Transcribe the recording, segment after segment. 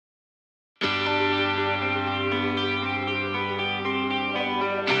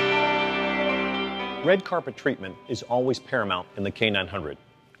Red carpet treatment is always paramount in the K900,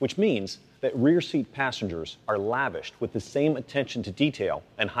 which means that rear seat passengers are lavished with the same attention to detail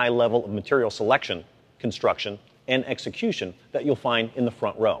and high level of material selection, construction, and execution that you'll find in the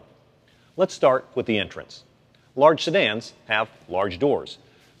front row. Let's start with the entrance. Large sedans have large doors.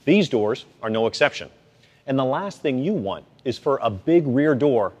 These doors are no exception. And the last thing you want is for a big rear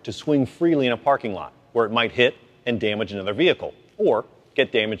door to swing freely in a parking lot where it might hit and damage another vehicle or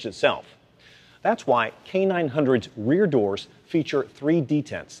get damaged itself. That's why K900's rear doors feature 3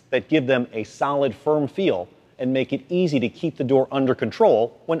 detents that give them a solid, firm feel and make it easy to keep the door under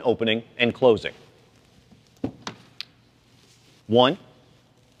control when opening and closing. 1,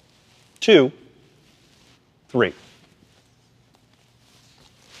 2, 3.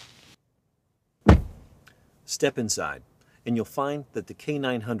 Step inside, and you'll find that the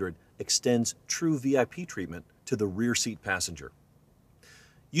K900 extends true VIP treatment to the rear seat passenger.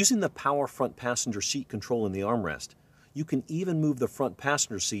 Using the power front passenger seat control in the armrest, you can even move the front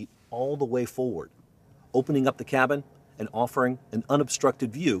passenger seat all the way forward, opening up the cabin and offering an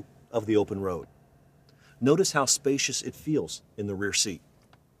unobstructed view of the open road. Notice how spacious it feels in the rear seat.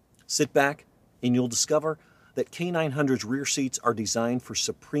 Sit back and you'll discover that K900's rear seats are designed for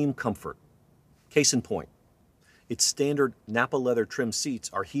supreme comfort. Case in point, its standard Napa leather trim seats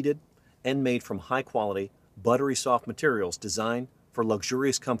are heated and made from high-quality, buttery soft materials designed for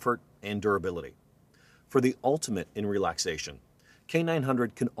luxurious comfort and durability. For the ultimate in relaxation,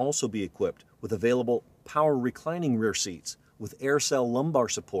 K900 can also be equipped with available power reclining rear seats with air cell lumbar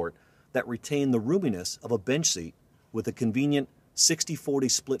support that retain the roominess of a bench seat with a convenient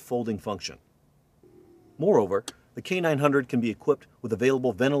 60-40 split folding function. Moreover, the K900 can be equipped with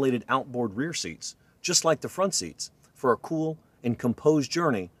available ventilated outboard rear seats, just like the front seats, for a cool and composed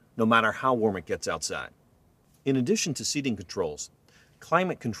journey no matter how warm it gets outside. In addition to seating controls,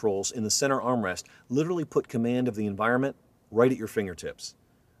 climate controls in the center armrest literally put command of the environment right at your fingertips,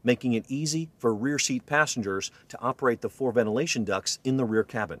 making it easy for rear seat passengers to operate the 4 ventilation ducts in the rear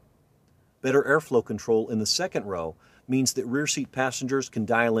cabin. Better airflow control in the second row means that rear seat passengers can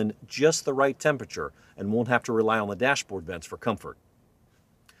dial in just the right temperature and won't have to rely on the dashboard vents for comfort.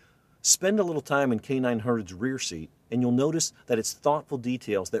 Spend a little time in K900's rear seat and you'll notice that it's thoughtful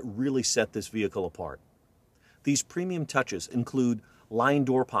details that really set this vehicle apart. These premium touches include lined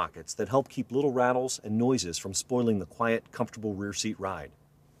door pockets that help keep little rattles and noises from spoiling the quiet, comfortable rear seat ride.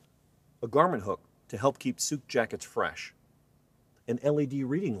 A garment hook to help keep suit jackets fresh. An LED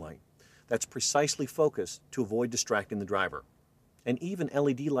reading light that's precisely focused to avoid distracting the driver. And even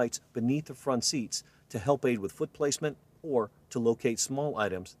LED lights beneath the front seats to help aid with foot placement or to locate small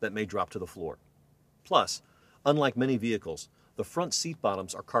items that may drop to the floor. Plus, unlike many vehicles, the front seat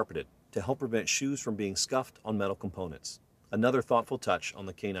bottoms are carpeted to help prevent shoes from being scuffed on metal components. Another thoughtful touch on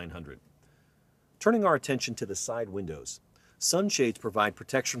the K900. Turning our attention to the side windows, sunshades provide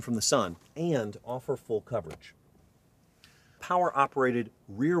protection from the sun and offer full coverage. Power-operated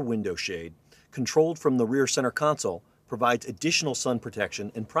rear window shade, controlled from the rear center console, provides additional sun protection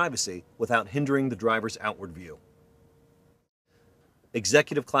and privacy without hindering the driver's outward view.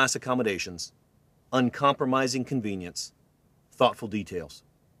 Executive class accommodations, uncompromising convenience, thoughtful details.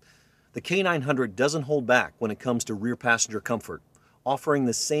 The K900 doesn't hold back when it comes to rear passenger comfort, offering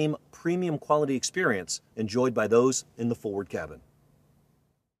the same premium quality experience enjoyed by those in the forward cabin.